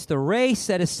endurance the race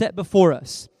that is set before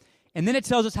us. And then it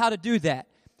tells us how to do that.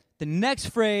 The next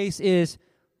phrase is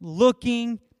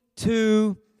looking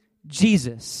to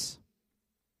Jesus.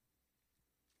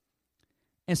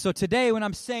 And so today when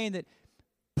I'm saying that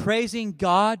praising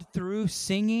God through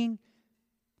singing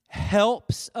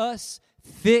helps us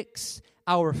fix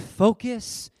our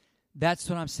focus, that's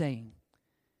what I'm saying.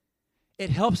 It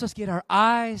helps us get our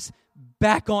eyes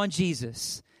back on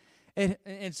Jesus.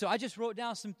 And so I just wrote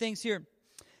down some things here.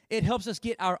 It helps us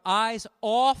get our eyes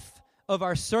off of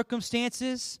our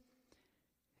circumstances.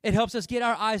 It helps us get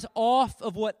our eyes off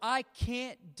of what I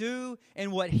can't do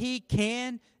and what He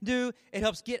can do. It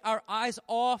helps get our eyes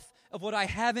off of what I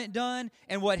haven't done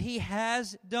and what He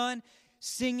has done.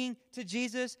 Singing to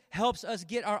Jesus helps us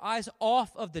get our eyes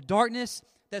off of the darkness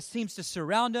that seems to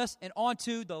surround us and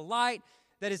onto the light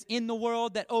that is in the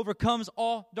world that overcomes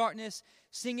all darkness.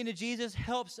 Singing to Jesus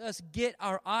helps us get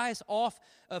our eyes off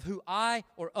of who I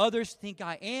or others think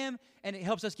I am, and it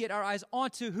helps us get our eyes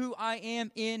onto who I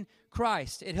am in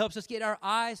Christ. It helps us get our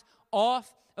eyes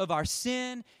off of our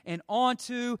sin and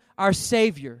onto our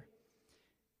Savior.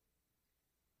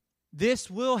 This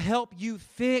will help you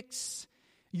fix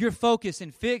your focus.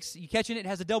 And fix, you catching it? It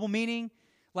has a double meaning,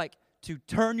 like to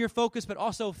turn your focus, but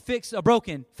also fix a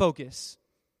broken focus.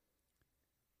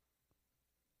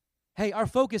 Hey, our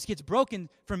focus gets broken.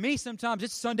 For me, sometimes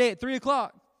it's Sunday at 3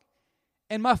 o'clock,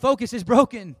 and my focus is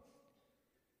broken,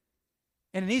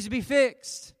 and it needs to be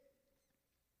fixed.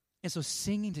 And so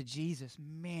singing to Jesus,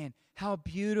 man, how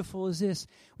beautiful is this?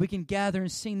 We can gather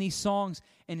and sing these songs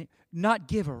and not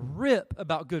give a rip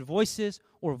about good voices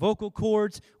or vocal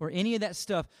cords or any of that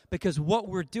stuff, because what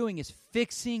we're doing is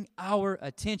fixing our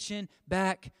attention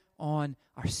back on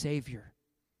our Savior.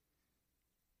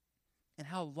 And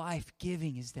how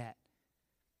life-giving is that?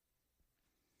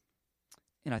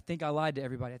 And I think I lied to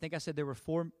everybody. I think I said there were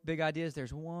 4 big ideas.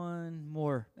 There's one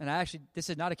more. And this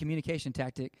is not a communication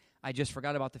tactic. I just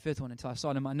forgot about the 5th one until I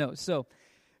saw it in my notes. So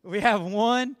we have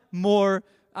one more.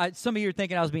 Some of you are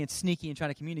thinking I was being sneaky and trying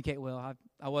to communicate well.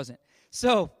 I wasn't.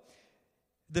 So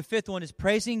the 5th one is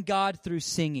praising God through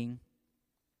singing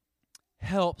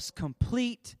helps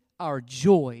complete our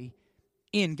joy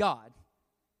in God.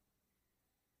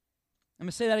 I'm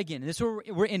going to say that again. This is where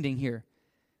we're ending here.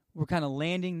 We're kind of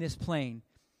landing this plane.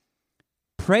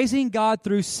 Praising God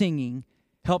through singing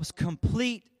helps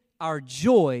complete our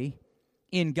joy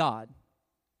in God.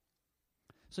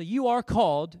 So you are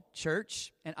called,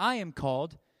 church, and I am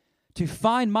called to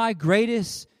find my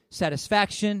greatest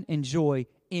satisfaction and joy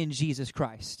in Jesus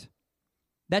Christ.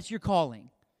 That's your calling.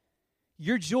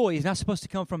 Your joy is not supposed to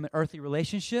come from an earthly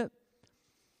relationship.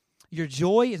 Your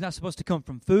joy is not supposed to come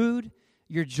from food.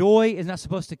 Your joy is not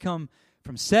supposed to come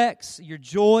from sex. Your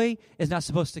joy is not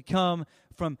supposed to come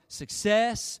from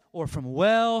success or from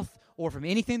wealth or from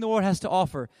anything the world has to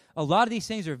offer. A lot of these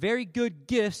things are very good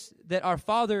gifts that our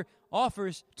Father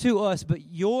offers to us, but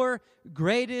your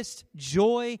greatest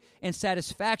joy and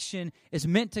satisfaction is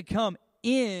meant to come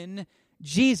in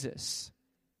Jesus.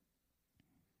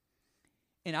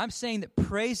 And I'm saying that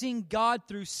praising God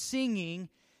through singing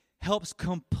helps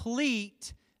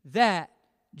complete that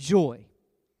joy.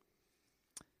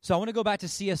 So I want to go back to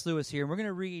C.S. Lewis here, and we're going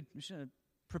to read, I'm just going to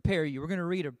prepare you. We're going to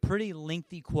read a pretty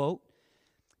lengthy quote.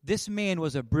 This man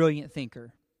was a brilliant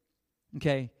thinker,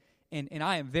 okay? And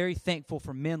I am very thankful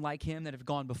for men like him that have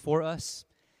gone before us,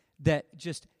 that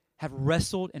just have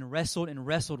wrestled and wrestled and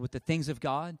wrestled with the things of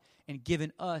God and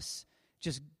given us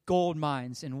just gold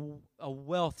mines and a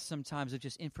wealth sometimes of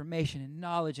just information and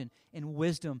knowledge and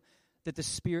wisdom that the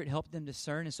Spirit helped them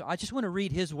discern. And so I just want to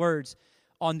read his words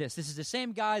on this. This is the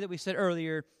same guy that we said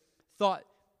earlier thought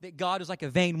that God was like a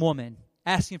vain woman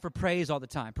asking for praise all the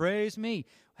time. Praise me.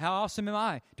 How awesome am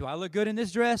I? Do I look good in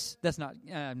this dress? That's not,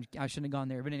 I shouldn't have gone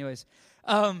there. But anyways,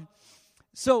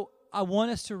 so I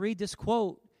want us to read this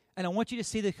quote, and I want you to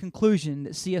see the conclusion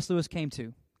that C.S. Lewis came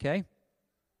to, okay?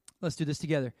 Let's do this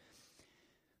together.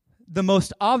 The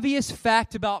most obvious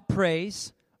fact about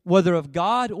praise, whether of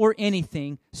God or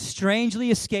anything, strangely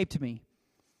escaped me.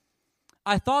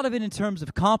 I thought of it in terms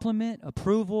of compliment,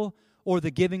 approval, or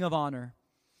the giving of honor.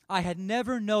 I had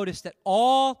never noticed that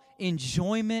all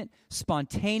enjoyment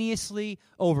spontaneously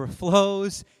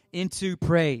overflows into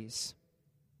praise.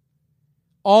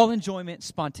 All enjoyment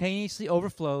spontaneously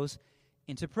overflows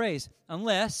into praise,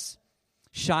 unless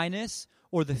shyness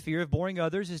or the fear of boring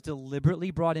others is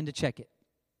deliberately brought in to check it.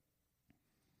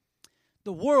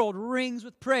 The world rings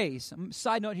with praise.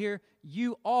 Side note here,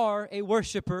 you are a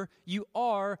worshiper. You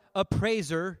are a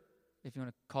praiser, if you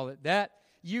want to call it that.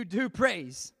 You do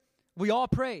praise. We all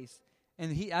praise.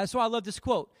 And that's why I love this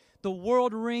quote. The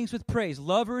world rings with praise.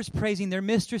 Lovers praising their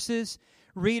mistresses.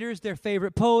 Readers, their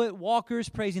favorite poet. Walkers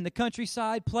praising the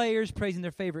countryside. Players praising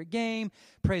their favorite game.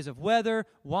 Praise of weather,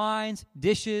 wines,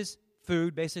 dishes,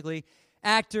 food, basically.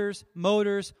 Actors,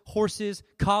 motors, horses,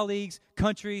 colleagues,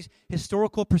 countries,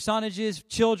 historical personages,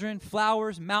 children,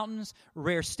 flowers, mountains,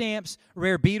 rare stamps,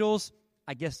 rare beetles.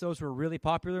 I guess those were really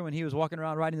popular when he was walking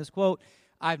around writing this quote.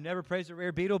 I've never praised a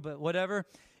rare beetle, but whatever.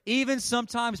 Even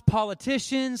sometimes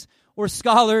politicians or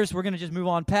scholars. We're going to just move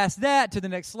on past that to the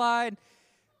next slide.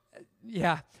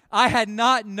 Yeah, I had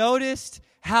not noticed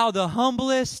how the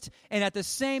humblest and at the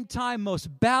same time most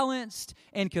balanced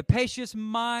and capacious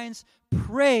minds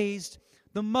praised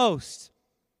the most.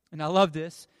 And I love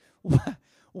this.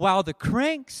 While the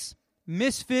cranks,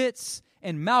 misfits,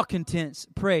 and malcontents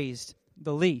praised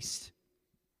the least.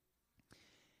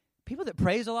 People that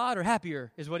praise a lot are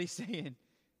happier, is what he's saying,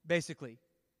 basically.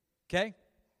 Okay?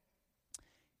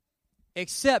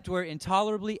 Except where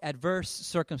intolerably adverse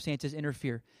circumstances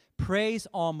interfere. Praise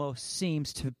almost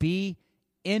seems to be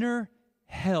inner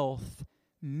health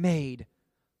made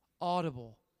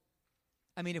audible.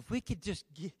 I mean, if we could just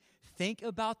think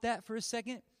about that for a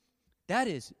second, that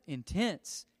is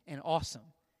intense and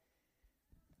awesome.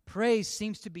 Praise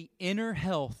seems to be inner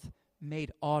health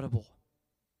made audible.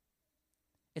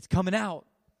 It's coming out.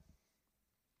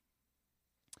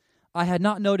 I had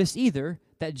not noticed either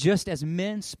that just as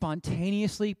men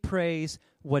spontaneously praise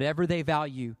whatever they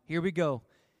value, here we go,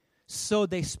 so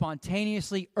they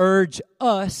spontaneously urge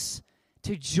us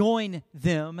to join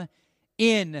them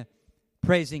in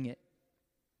praising it.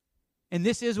 And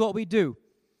this is what we do.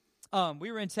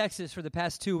 We were in Texas for the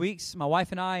past 2 weeks, my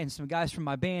wife and I and some guys from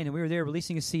my band, and we were there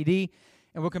releasing a CD.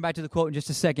 And we'll come back to the quote in just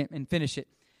a second and finish it.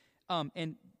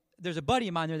 And there's a buddy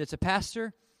of mine there that's a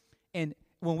pastor. And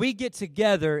when we get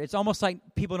together, it's almost like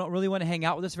people don't really want to hang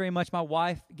out with us very much. My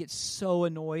wife gets so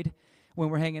annoyed when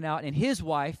we're hanging out. And his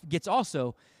wife gets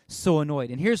also so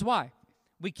annoyed. And here's why.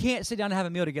 We can't sit down and have a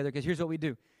meal together because here's what we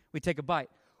do. We take a bite.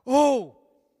 Oh,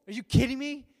 are you kidding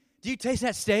me? Do you taste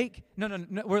that steak? No.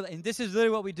 And this is literally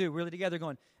what we do. We're together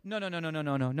going, no.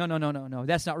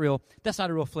 That's not real. That's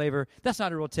not a real flavor. That's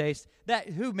not a real taste.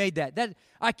 Who made that?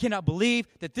 I cannot believe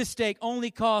that this steak only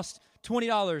cost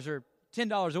 $20 or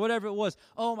 $10 or whatever it was.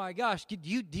 Oh my gosh, do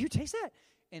you taste that?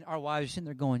 And our wives are sitting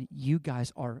there going, you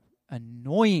guys are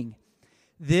annoying.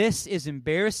 This is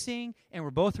embarrassing, and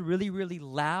we're both really, really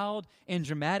loud and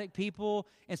dramatic people,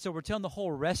 and so we're telling the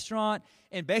whole restaurant,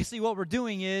 and basically what we're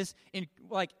doing is,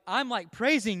 I'm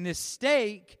praising this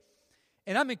steak,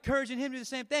 and I'm encouraging him to do the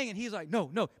same thing, and he's like,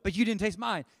 no, but you didn't taste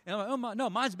mine. And I'm like, no,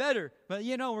 mine's better, but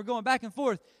we're going back and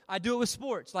forth. I do it with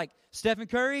sports, like Stephen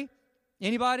Curry.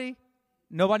 Anybody?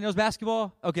 Nobody knows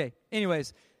basketball? Okay,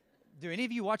 anyways, do any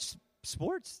of you watch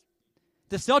sports?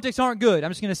 The Celtics aren't good,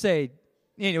 I'm just going to say.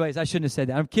 Anyways, I shouldn't have said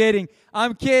that. I'm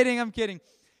kidding.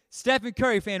 Stephen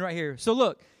Curry fan right here. So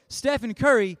look, Stephen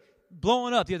Curry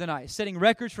blowing up the other night, setting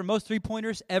records for most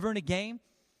three-pointers ever in a game.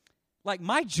 Like,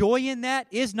 my joy in that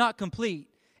is not complete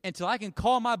until I can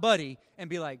call my buddy and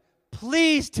be like,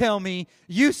 please tell me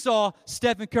you saw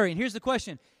Stephen Curry. And here's the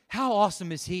question. How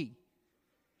awesome is he?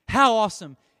 How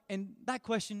awesome? And that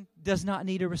question does not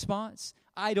need a response.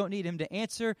 I don't need him to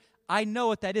answer. I know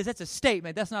what that is. That's a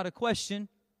statement. That's not a question.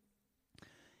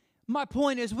 My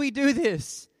point is, we do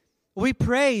this. We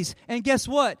praise. And guess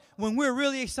what? When we're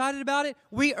really excited about it,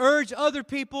 we urge other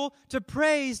people to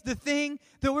praise the thing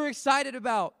that we're excited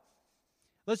about.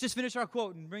 Let's just finish our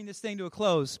quote and bring this thing to a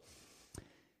close.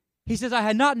 He says, I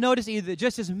had not noticed either that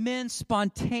just as men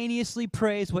spontaneously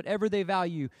praise whatever they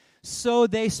value, so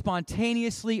they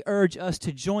spontaneously urge us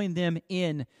to join them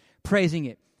in praising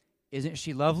it. Isn't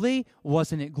she lovely?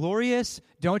 Wasn't it glorious?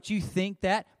 Don't you think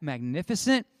that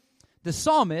magnificent? The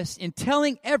psalmists, in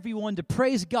telling everyone to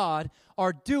praise God,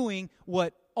 are doing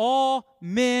what all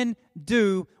men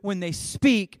do when they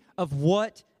speak of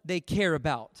what they care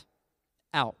about.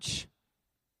 Ouch.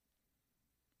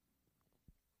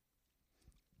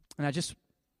 And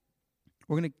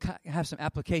we're going to have some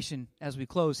application as we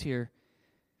close here,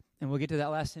 and we'll get to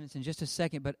that last sentence in just a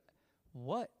second, but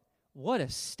what a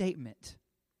statement.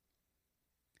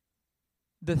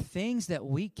 The things that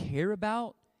we care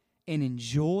about and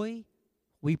enjoy,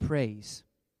 we praise.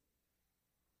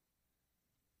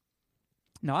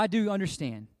 Now, I do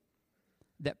understand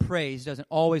that praise doesn't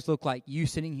always look like you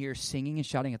sitting here singing and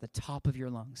shouting at the top of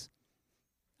your lungs.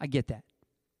 I get that.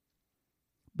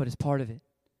 But it's part of it.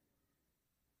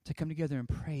 To come together and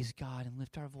praise God and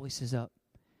lift our voices up.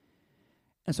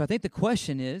 And so I think the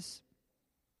question is,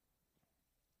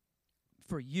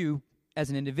 for you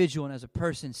as an individual and as a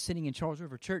person sitting in Charles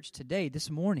River Church today, this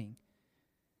morning,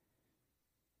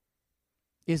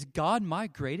 is God my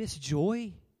greatest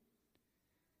joy?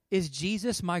 Is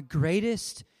Jesus my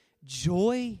greatest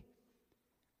joy?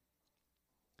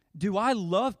 Do I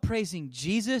love praising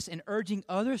Jesus and urging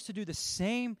others to do the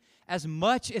same as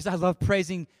much as I love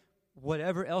praising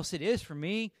whatever else it is for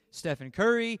me, Stephen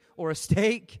Curry or a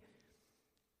steak?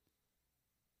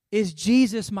 Is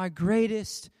Jesus my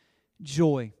greatest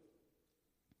joy?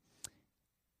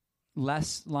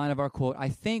 Last line of our quote, I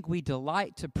think we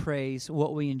delight to praise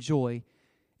what we enjoy.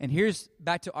 And here's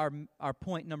back to our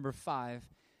point number 5.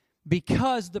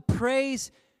 Because the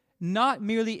praise not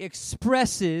merely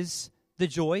expresses the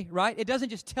joy, right? It doesn't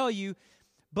just tell you,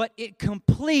 but it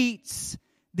completes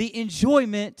the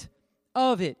enjoyment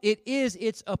of it. It is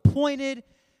its appointed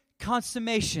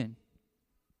consummation.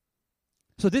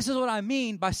 So this is what I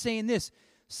mean by saying this.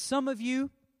 Some of you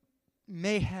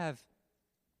may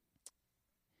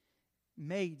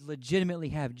legitimately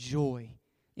have joy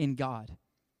in God.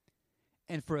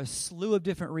 And for a slew of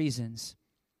different reasons,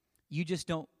 you just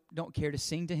don't care to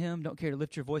sing to Him, don't care to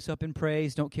lift your voice up in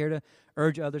praise, don't care to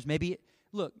urge others. Maybe,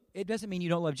 it doesn't mean you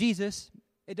don't love Jesus.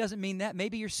 It doesn't mean that.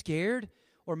 Maybe you're scared,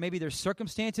 or maybe there's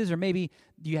circumstances, or maybe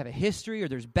you have a history, or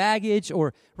there's baggage,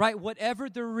 or, right, whatever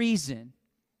the reason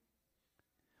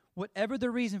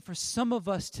for some of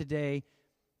us today,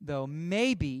 though,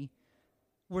 maybe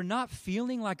we're not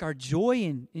feeling like our joy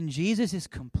in Jesus is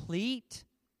complete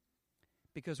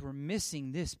because we're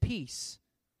missing this piece,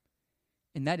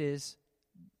 and that is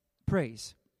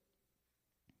praise.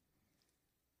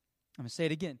 I'm going to say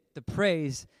it again. The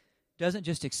praise doesn't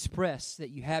just express that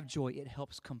you have joy, it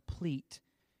helps complete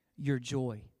your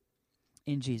joy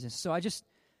in Jesus. So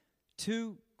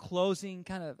two closing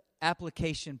kind of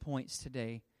application points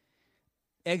today,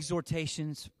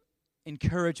 exhortations,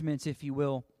 encouragements, if you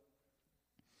will.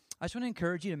 I just want to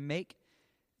encourage you to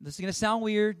this is going to sound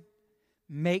weird,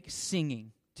 make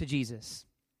singing to Jesus.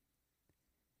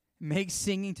 Make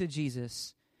singing to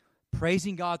Jesus,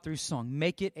 praising God through song.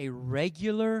 Make it a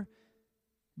regular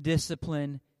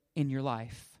discipline in your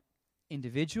life,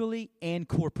 individually and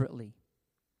corporately.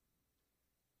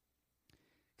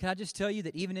 Can I just tell you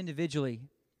that even individually,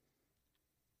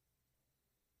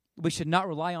 we should not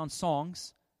rely on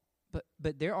songs,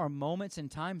 but there are moments and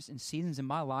times and seasons in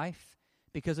my life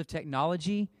because of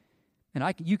technology,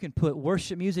 and you can put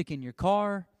worship music in your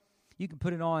car, you can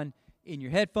put it on in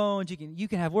your headphones, you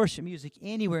can have worship music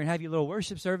anywhere and have your little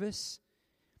worship service.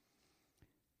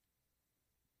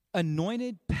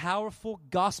 Anointed, powerful,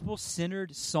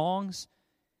 gospel-centered songs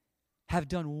have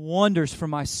done wonders for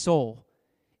my soul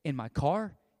in my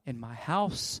car, in my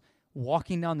house,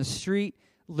 walking down the street.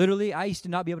 Literally, I used to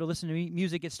not be able to listen to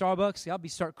music at Starbucks. I'll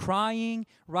start crying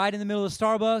right in the middle of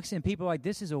Starbucks, and people are like,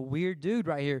 this is a weird dude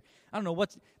right here. I don't know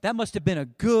that must have been a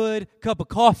good cup of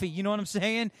coffee, you know what I'm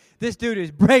saying? This dude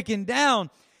is breaking down.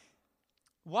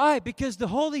 Why? Because the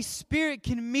Holy Spirit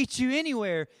can meet you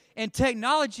anywhere, and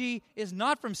technology is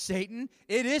not from Satan.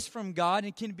 It is from God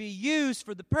and can be used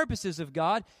for the purposes of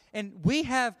God, and we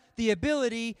have the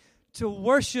ability to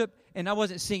worship. And I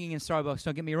wasn't singing in Starbucks,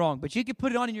 don't get me wrong, but you can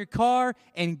put it on in your car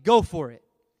and go for it.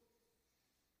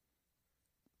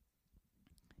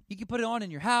 You can put it on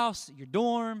in your house, your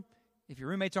dorm, if your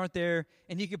roommates aren't there,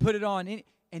 and you can put it on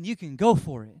and you can go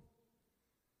for it.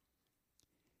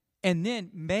 And then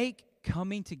make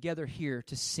coming together here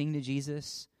to sing to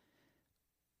Jesus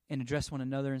and address one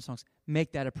another in songs,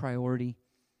 make that a priority.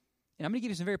 And I'm going to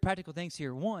give you some very practical things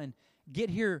here. One, get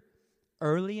here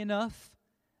early enough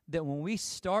that when we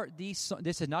start this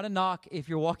is not a knock if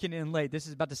you're walking in late. This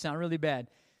is about to sound really bad.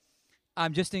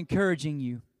 I'm just encouraging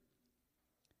you.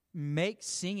 Make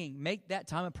that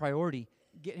time a priority.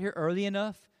 Get here early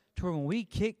enough to where when we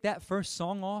kick that first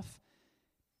song off,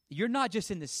 you're not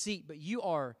just in the seat, but you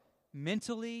are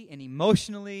mentally and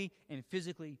emotionally and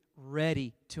physically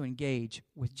ready to engage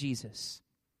with Jesus.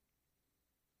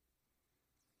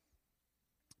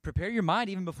 Prepare your mind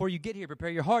even before you get here. Prepare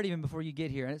your heart even before you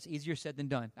get here. And it's easier said than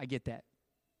done. I get that.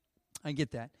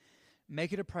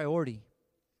 Make it a priority.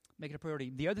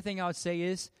 The other thing I would say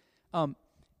is,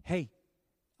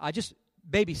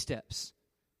 baby steps.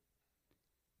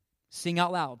 Sing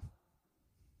out loud.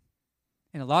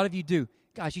 And a lot of you do.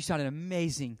 Gosh, you sounded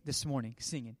amazing this morning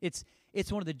singing. It's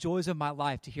one of the joys of my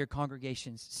life to hear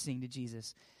congregations sing to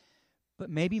Jesus. But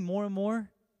maybe more and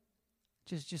more,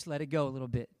 just let it go a little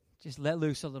bit. Just let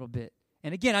loose a little bit.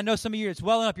 And again, I know some of you, it's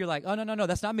welling up. You're like, oh, no,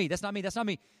 that's not me. That's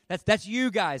That's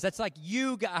you guys. That's like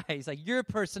you guys, like your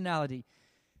personality.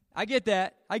 I get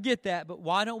that. But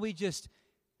why don't we just,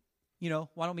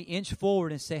 why don't we inch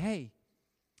forward and say, hey,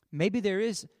 maybe there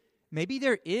is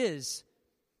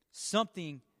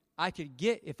something I could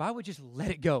get if I would just let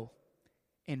it go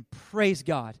and praise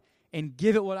God and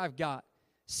give it what I've got.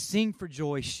 Sing for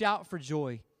joy, shout for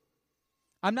joy.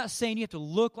 I'm not saying you have to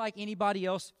look like anybody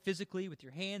else physically with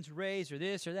your hands raised or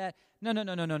this or that.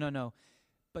 No.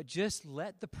 But just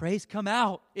let the praise come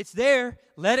out. It's there.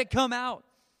 Let it come out.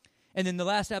 And then the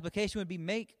last application would be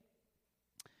make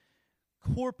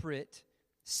corporate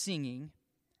singing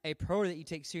a priority that you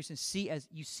take seriously and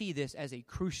see this as a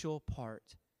crucial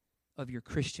part of your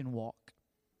Christian walk.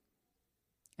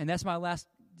 And that's the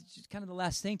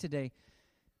last thing today.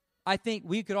 I think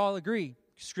we could all agree,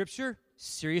 Scripture,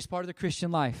 serious part of the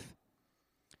Christian life.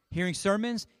 Hearing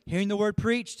sermons, hearing the word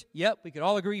preached, yep, we could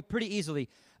all agree pretty easily.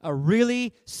 A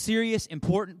really serious,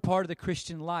 important part of the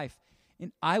Christian life.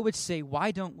 And I would say,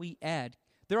 why don't we add?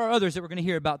 There are others that we're going to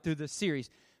hear about through this series.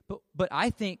 But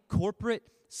I think corporate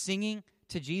singing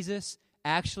to Jesus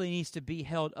actually needs to be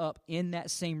held up in that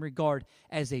same regard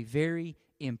as a very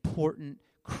important,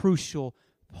 crucial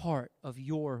part of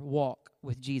your walk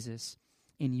with Jesus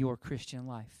in your Christian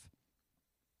life.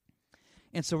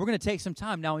 And so we're going to take some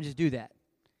time now and just do that.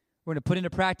 We're going to put into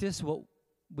practice what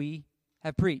we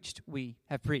have preached.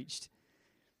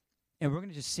 And we're going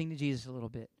to just sing to Jesus a little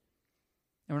bit.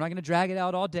 And we're not going to drag it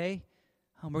out all day.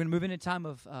 We're going to move into a time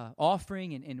of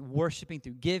offering and worshiping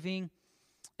through giving.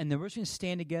 And then we're just going to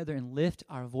stand together and lift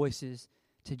our voices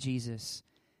to Jesus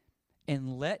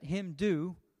and let Him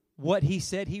do what He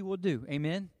said He will do.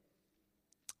 Amen?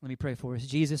 Let me pray for us.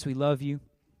 Jesus, we love You.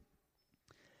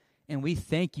 And we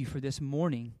thank You for this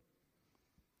morning.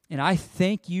 And I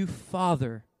thank you,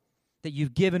 Father, that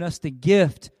you've given us the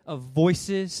gift of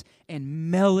voices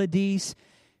and melodies.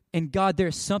 And God,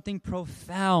 there's something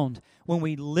profound when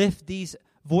we lift these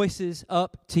voices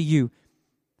up to you.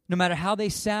 No matter how they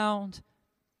sound,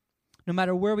 no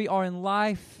matter where we are in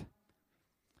life.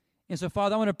 And so,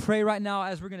 Father, I want to pray right now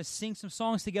as we're going to sing some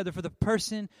songs together for the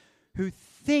person who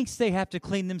thinks they have to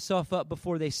clean themselves up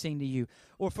before they sing to you.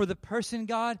 Or for the person,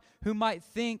 God, who might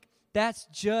think that's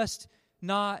just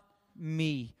not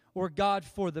me. Or God,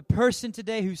 for the person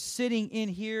today who's sitting in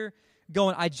here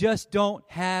going, I just don't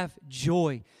have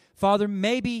joy. Father,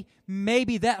 maybe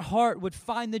that heart would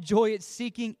find the joy it's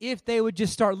seeking if they would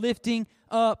just start lifting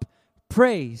up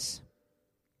praise.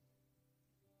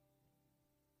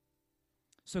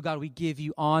 So God, we give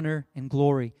you honor and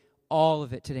glory, all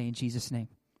of it today in Jesus' name.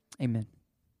 Amen.